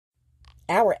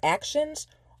Our actions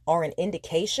are an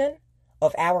indication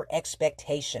of our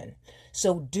expectation.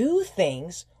 So do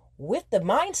things with the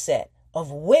mindset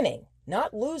of winning,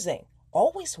 not losing.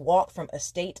 Always walk from a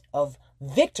state of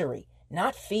victory,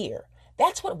 not fear.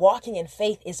 That's what walking in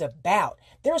faith is about.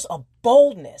 There's a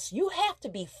boldness. You have to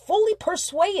be fully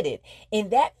persuaded in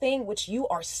that thing which you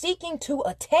are seeking to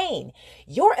attain.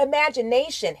 Your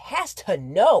imagination has to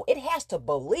know, it has to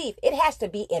believe, it has to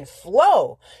be in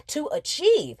flow to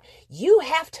achieve. You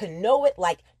have to know it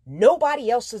like nobody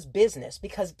else's business,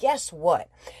 because guess what?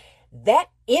 That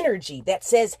energy that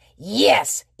says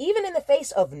yes, even in the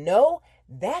face of no,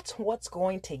 that's what's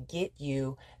going to get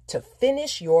you to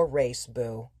finish your race,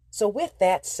 boo. So with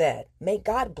that said, may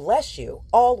God bless you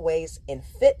always in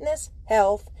fitness,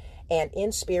 health, and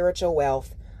in spiritual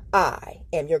wealth. I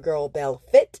am your girl, Belle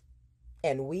Fit,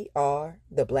 and we are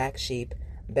the Black Sheep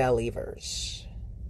Believers.